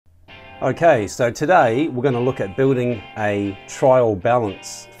Okay, so today we're going to look at building a trial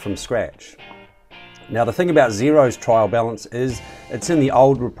balance from scratch. Now the thing about Xero's trial balance is it's in the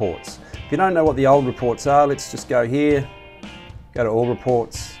old reports. If you don't know what the old reports are, let's just go here, go to all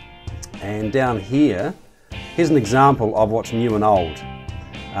reports, and down here, here's an example of what's new and old.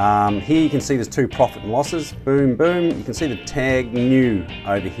 Here you can see there's two profit and losses, boom, boom. You can see the tag new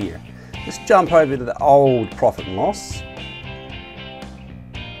over here. Let's jump over to the old profit and loss.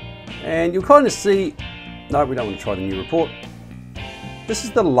 And you'll kind of see, no, we don't want to try the new report. This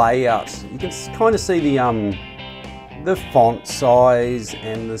is the layout. You can kind of see the font size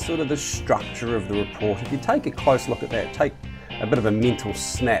and the sort of the structure of the report. If you take a close look at that, take a bit of a mental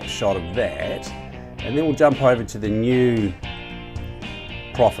snapshot of that, and then we'll jump over to the new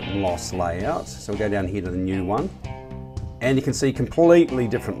profit and loss layout. So we'll go down here to the new one, and you can see completely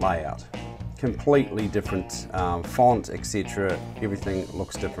different layout, completely different font, etc. Everything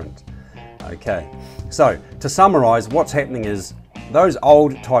looks different. Okay, so to summarize, what's happening is those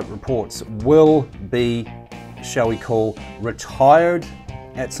old type reports will be, shall we call, retired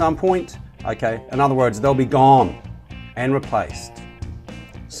at some point. Okay, in other words, they'll be gone and replaced.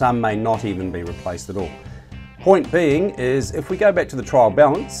 Some may not even be replaced at all. Point being is, if we go back to the trial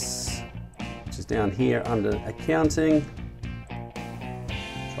balance, which is down here under accounting,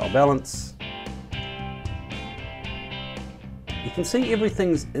 trial balance, you can see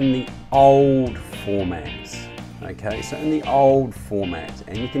everything's in the old format. Okay, so in the old format,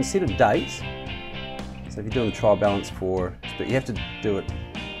 and you can set a date. So if you're doing the trial balance for, but you have to do it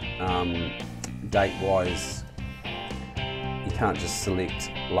date-wise. You can't just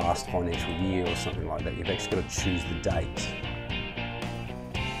select last financial year or something like that. You've actually got to choose the date.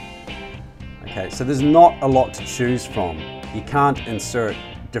 Okay, so there's not a lot to choose from. You can't insert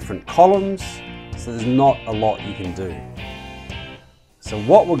different columns, so there's not a lot you can do. So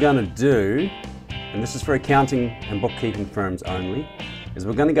what we're going to do, and this is for accounting and bookkeeping firms only, is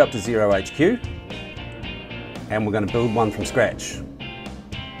we're going to go up to Xero HQ and we're going to build one from scratch.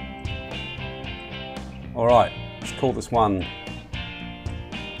 All right, let's call this one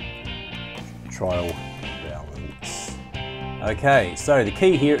trial balance. Okay, so the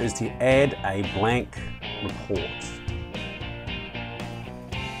key here is to add a blank report.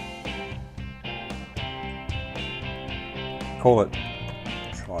 Call it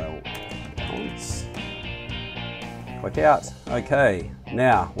trial balance. Click out. Okay,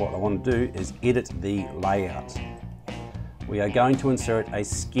 now what I want to do is edit the layout. We are going to insert a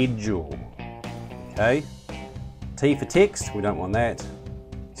schedule. Okay, T for text, we don't want that.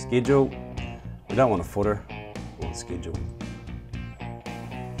 Schedule, we don't want a footer, we want schedule.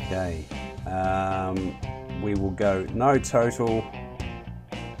 Okay, we will go no total,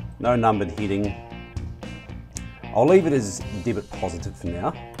 no numbered heading. I'll leave it as debit positive for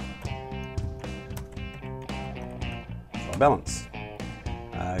now. Trial balance.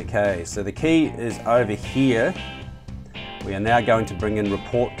 Okay, so the key is over here. We are now going to bring in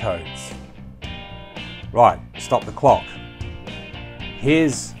report codes. Right, stop the clock.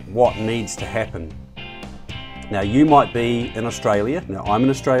 Here's what needs to happen. Now you might be in Australia. Now I'm in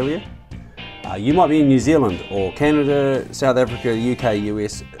Australia. You might be in New Zealand or Canada, South Africa, UK,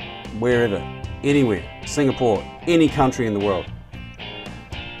 US, wherever, anywhere, Singapore, any country in the world.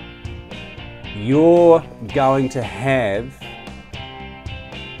 You're going to have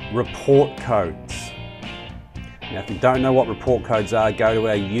report codes. Now if you don't know what report codes are, go to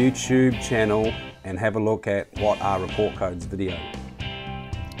our YouTube channel and have a look at what are report codes video.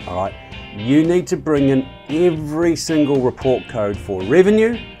 All right, you need to bring in every single report code for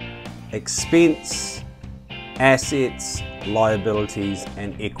revenue, expense, assets, liabilities,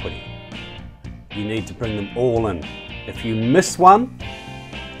 and equity. You need to bring them all in. If you miss one,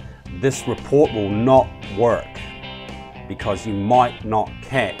 this report will not work because you might not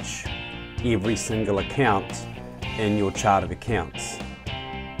catch every single account in your chart of accounts.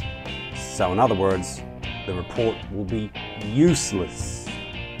 So in other words, the report will be useless.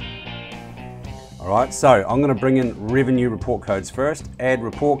 All right, so I'm going to bring in revenue report codes first. Add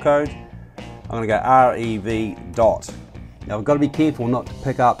report code. I'm going to go REV dot. Now I've got to be careful not to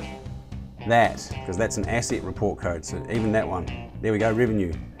pick up that because that's an asset report code. So even that one, there we go,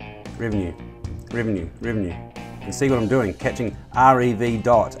 revenue, revenue, revenue, revenue. You can see what I'm doing, catching REV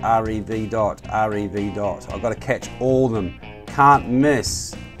dot, REV dot, REV dot. I've got to catch all of them, can't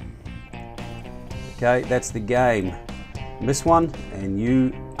miss. Okay, that's the game. Miss one and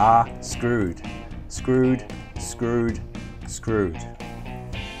you are screwed. Screwed, screwed, screwed.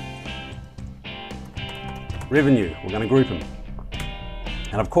 Revenue, we're going to group them.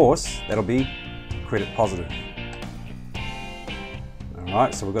 And of course, that'll be credit positive. All All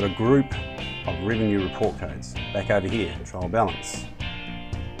right, so we've got a group of revenue report codes. Back over here, trial balance.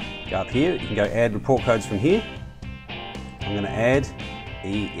 Go up here, you can go add report codes from here. I'm going to add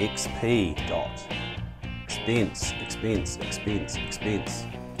EXP dot. Expense, expense, expense, expense,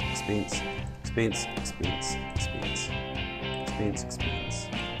 expense, expense, expense, expense, expense, expense.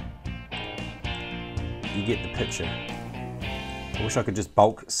 You get the picture. I wish I could just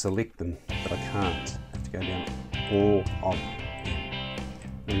bulk select them, but I can't. I have to go down all of them.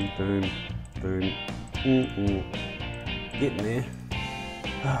 Boom, boom, boom. Getting there.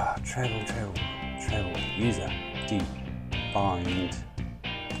 Travel, travel, travel. User, defined.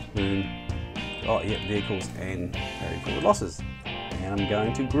 Boom. Oh, yeah, vehicles and carry forward losses. And I'm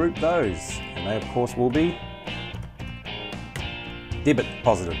going to group those. And they, of course, will be debit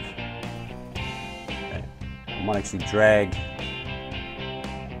positive. Okay. I might actually drag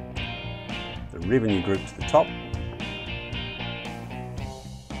the revenue group to the top.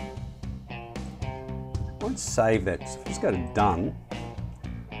 I won't save that, so just go to done.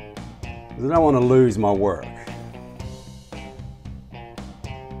 Because I don't want to lose my work.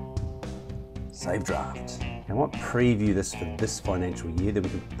 Save draft. I might preview this for this financial year, then we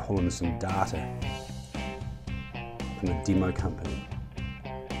can pull in some data from the demo company.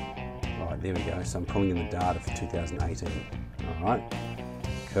 Right, there we go. So I'm pulling in the data for 2018. All right,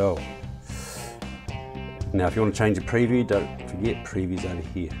 cool. Now, if you want to change the preview, don't forget previews over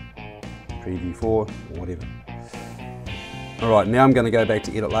here. Preview 4, or whatever. All right, now I'm going to go back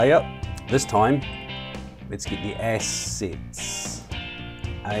to edit layout. This time, let's get the assets.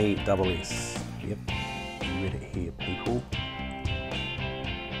 ASS. Yep, you read it here, people.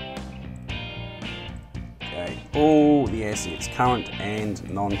 Okay, all the assets, current and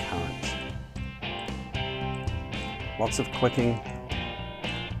non-current. Lots of clicking,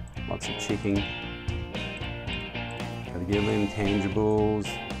 lots of checking. Gotta give them intangibles,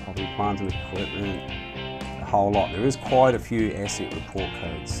 property, plant and equipment, a whole lot. There is quite a few asset report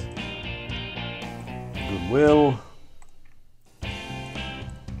codes. Goodwill.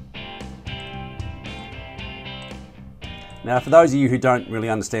 Now, for those of you who don't really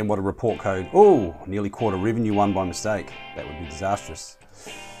understand what a report code, oh, nearly caught a revenue one by mistake. That would be disastrous.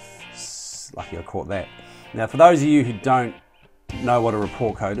 Lucky I caught that. Now, for those of you who don't know what a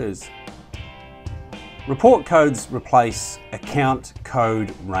report code is, report codes replace account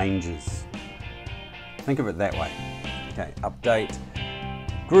code ranges. Think of it that way. Okay, update,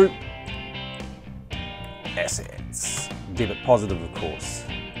 group, assets, debit positive, of course.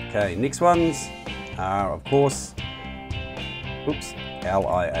 Okay, next ones are, of course, oops,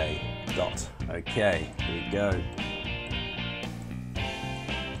 LIA dot. Okay, here we go.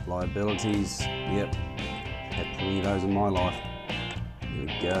 Liabilities, yep, had plenty of those in my life. Here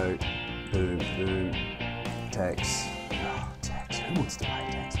we go, boom, boom. Tax, oh, tax, who wants to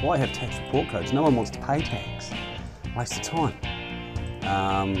pay tax? Why have tax report codes? No one wants to pay tax. Waste of time.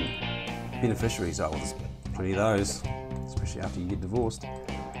 Beneficiaries, oh, well, there's plenty of those, especially after you get divorced.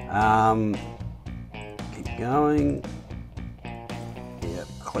 Keep going. Yep,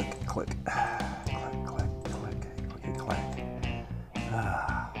 click, click, click, click, click, click, click.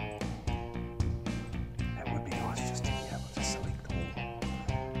 That would be nice just to be able to select all.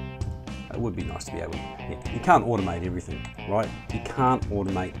 It would be nice to be able to, yeah, you can't automate everything, right? You can't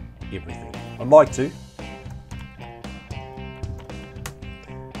automate everything. I'd like to.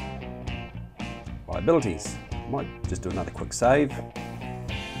 Liabilities. Might just do another quick save.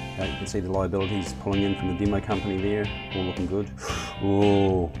 Okay, you can see the liabilities pulling in from the demo company there, all looking good.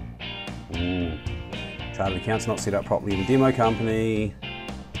 Oh, chart of accounts not set up properly in the demo company.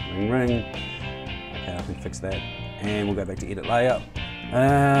 Ring, ring. Okay, I can fix that. And we'll go back to edit layout.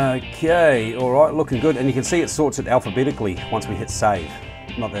 Okay, all right, looking good. And you can see it sorts it alphabetically once we hit save.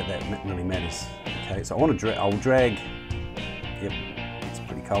 Not that that really matters. Okay, so I want to I'll drag, yep, it's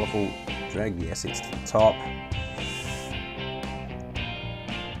pretty colorful. Drag the assets to the top.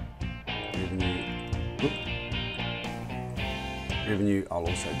 Revenue, I'll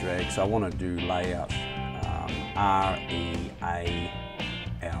also drag. So I want to do layout, R-E-A-L-E.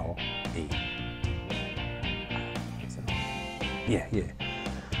 Yeah, yeah.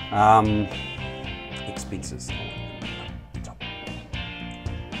 Expenses. Top.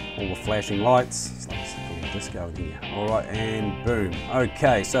 All the flashing lights. It's like a disco in here. All right, and boom.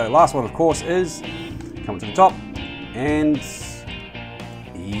 Okay, so last one, of course, is coming to the top, and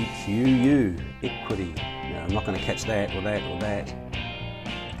EQU, equity. No, I'm not going to catch that or that or that.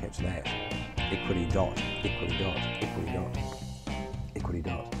 Catch that. Equity dot, equity dot, equity dot, equity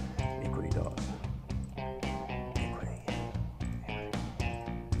dot, equity dot, equity.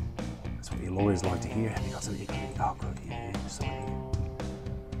 That's what your lawyers like to hear. Have you got some equity? Oh, good. Yeah, some here.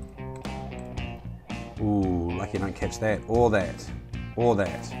 Ooh, lucky I don't catch that, or that, or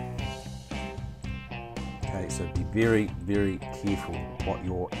that. Okay, so be very, very careful what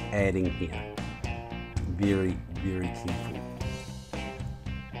you're adding here. Very, very careful.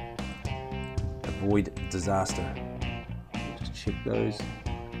 Avoid disaster. Just check those.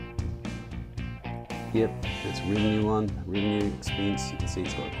 Yep, that's revenue one, revenue, expense. You can see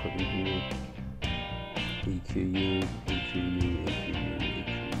it's got equipment in there. EQU, EQU, EQU,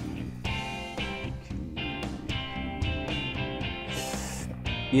 EQU.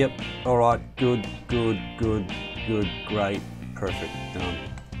 Yep, all right, good, good, good, good, great, perfect, done.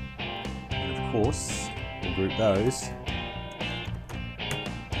 And of course, we'll group those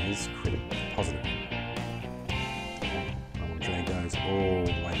as credit positive. Okay, I want to drag those all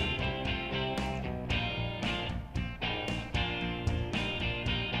the way down.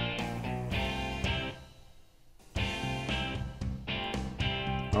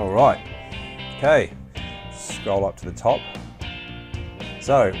 All right, okay, scroll up to the top.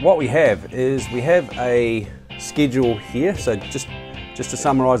 So what we have is we have a schedule here. So just to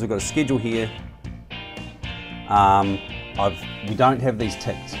summarize, we've got a schedule here. We don't have these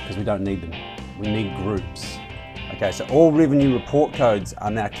ticked because we don't need them. We need groups. Okay, so all revenue report codes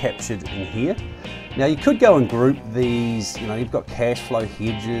are now captured in here. Now you could go and group these, you know, you've got cash flow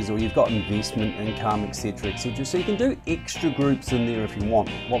hedges or you've got investment income, etc., etc. So you can do extra groups in there if you want,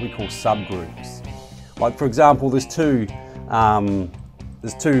 what we call subgroups. Like for example, there's two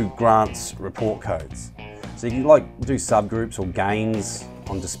grants report codes. So you can like do subgroups or gains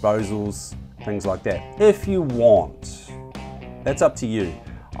on disposals, things like that. If you want, that's up to you.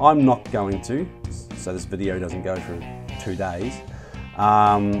 I'm not going to, so this video doesn't go for 2 days.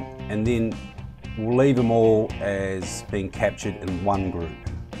 And then we'll leave them all as being captured in one group,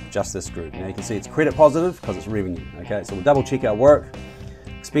 just this group. Now you can see it's credit positive because it's revenue. Okay, so we'll double check our work.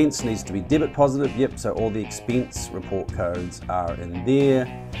 Expense needs to be debit positive. Yep, so all the expense report codes are in there.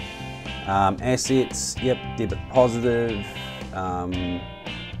 Assets, yep, debit positive.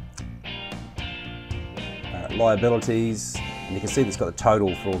 Liabilities, and you can see it's got the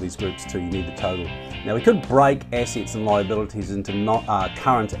total for all these groups too. You need the total. Now we could break assets and liabilities into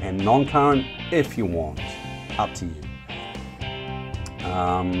current and non-current if you want. Up to you.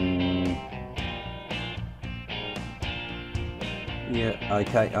 Yeah,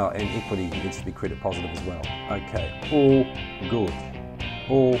 okay. Oh, and equity needs to be credit positive as well. Okay, all good.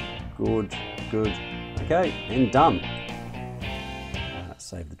 All good, good. Okay, and done.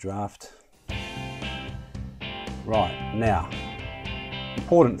 Save the draft. Right, now,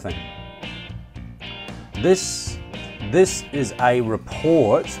 important thing. This is a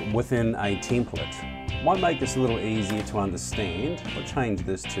report within a template. Might make this a little easier to understand. I'll change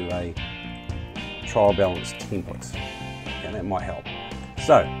this to a trial balance template. Yeah, that might help.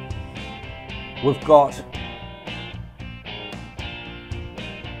 So, we've got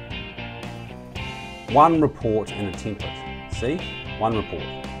one report in a template. See? One report.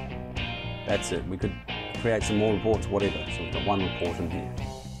 That's it. We could create some more reports, whatever. So we've got one report in here.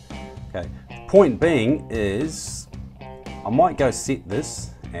 Okay. Point being is, I might go set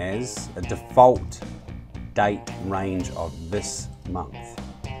this as a default date range of this month.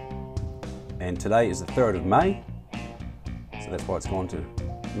 And today is the 3rd of May. So that's why it's gone to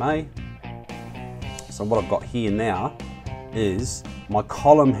May. So what I've got here now is my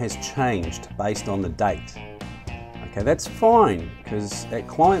column has changed based on the date. Okay, that's fine, because at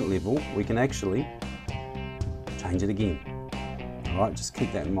client level, we can actually change it again. All right, just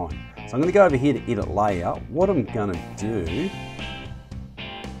keep that in mind. So I'm going to go over here to edit layout. What I'm going to do,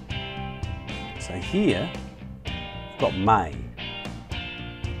 so here, I've got May.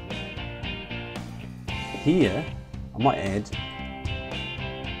 Here, I might add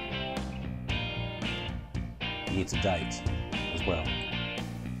year to date as well.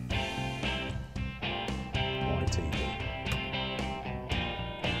 YTD.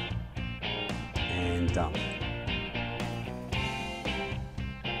 And done.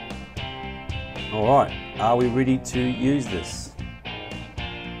 All right, are we ready to use this?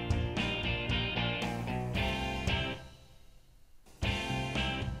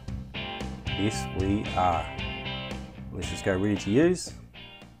 Yes, we are. Let's just go ready to use.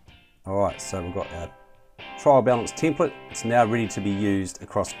 All right, so we've got our trial balance template. It's now ready to be used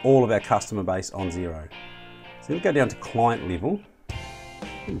across all of our customer base on Xero. So we'll go down to client level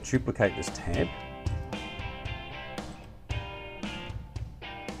and duplicate this tab.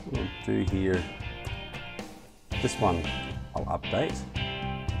 We'll do here, this one I'll update.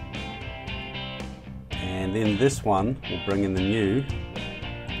 And then this one will bring in the new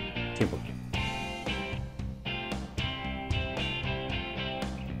template.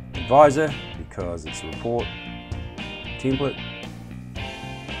 Advisor, because it's a report template.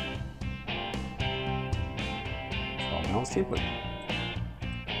 Trial balance template.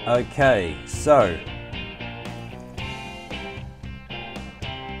 Okay, so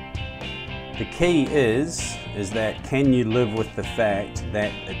the key is that can you live with the fact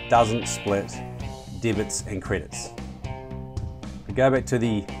that it doesn't split debits and credits? We go back to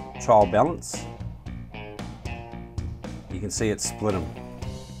the trial balance. You can see it's split them,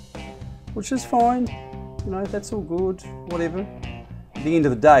 which is fine. You know, that's all good, whatever. At the end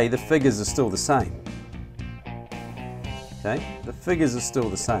of the day, the figures are still the same. Okay, the figures are still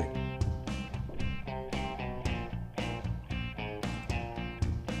the same.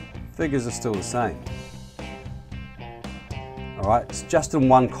 Figures are still the same. All right, it's just in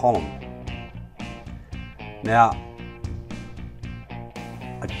one column. Now,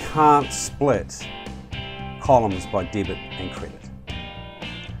 I can't split columns by debit and credit.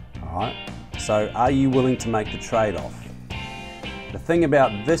 All right, so are you willing to make the trade-off? The thing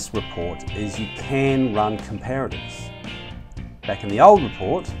about this report is you can run comparatives. Back in the old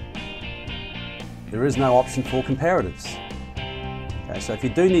report, there is no option for comparatives. Okay, so if you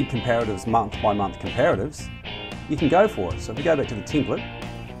do need comparatives, month by month comparatives, you can go for it. So if you go back to the template,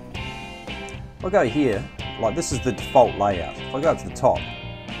 I'll go here, like this is the default layout. If I go up to the top,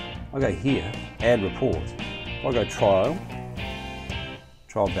 I'll go here, add report. I'll go trial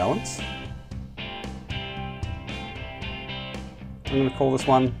balance. I'm going to call this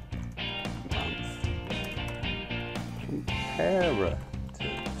one month comparatives.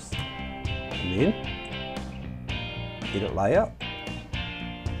 And then edit layout.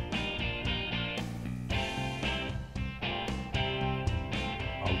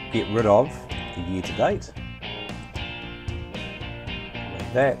 I'll get rid of the year to date.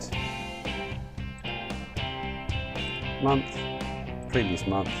 Like that. Month, previous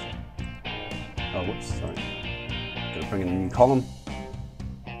month. Oh, whoops, sorry. Got to bring in a new column.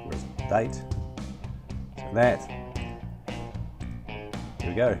 Where's the date? So that. There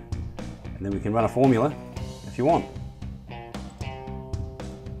we go. And then we can run a formula if you want.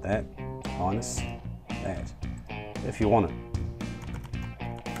 That minus that, if you want it.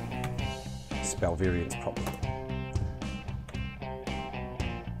 Spell variance properly.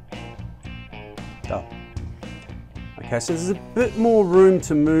 Done. Okay, so there's a bit more room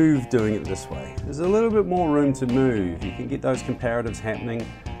to move doing it this way. There's a little bit more room to move. You can get those comparatives happening.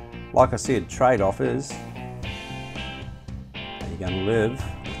 Like I said, trade-off is you're going to live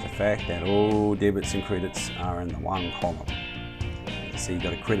with the fact that all debits and credits are in the one column. You see you've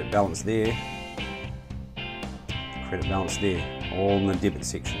got a credit balance there, credit balance there, all in the debit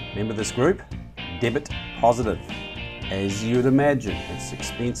section. Remember this group? Debit positive. As you'd imagine, it's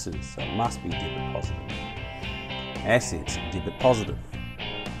expenses, so it must be debit positive. Assets, debit positive.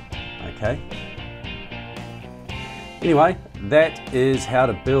 Okay. Anyway, that is how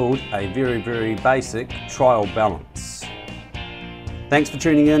to build a very, very basic trial balance. Thanks for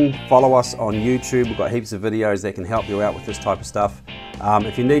tuning in. Follow us on YouTube. We've got heaps of videos that can help you out with this type of stuff.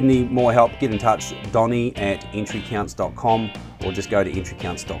 If you need any more help, get in touch, Donnie@entrycounts.com, or just go to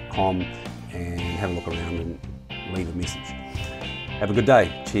entrycounts.com and have a look around and leave a message. Have a good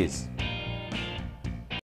day. Cheers.